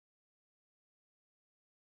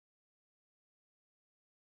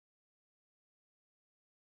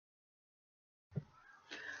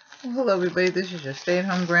Well, hello everybody, this is your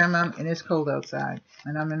stay-at-home grandma, and it's cold outside,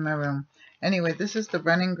 and I'm in my room. Anyway, this is the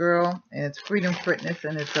Running Girl, and it's Freedom Fitness,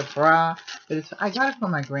 and it's a bra, but I got it for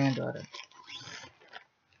my granddaughter.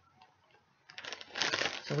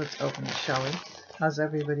 So let's open it, shall we? How's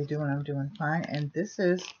everybody doing? I'm doing fine, and this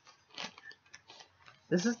is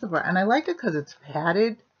the bra, and I like it because it's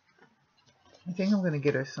padded. I think I'm going to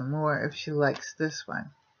get her some more if she likes this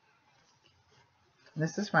one.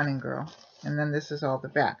 This is Running Girl, and then this is all the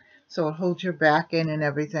back. So it holds your back in and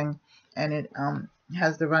everything, and it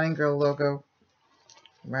has the Running Girl logo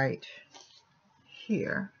right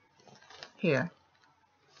here, here.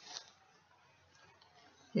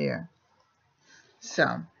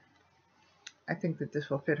 So I think that this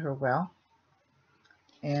will fit her well.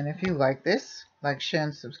 And if you like this, like, share,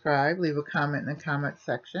 and subscribe. Leave a comment in the comment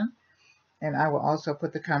section. And I will also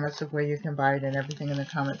put the comments of where you can buy it and everything in the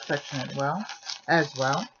comment section as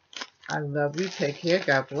well. I love you. Take care.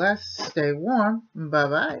 God bless. Stay warm.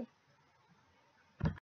 Bye-bye.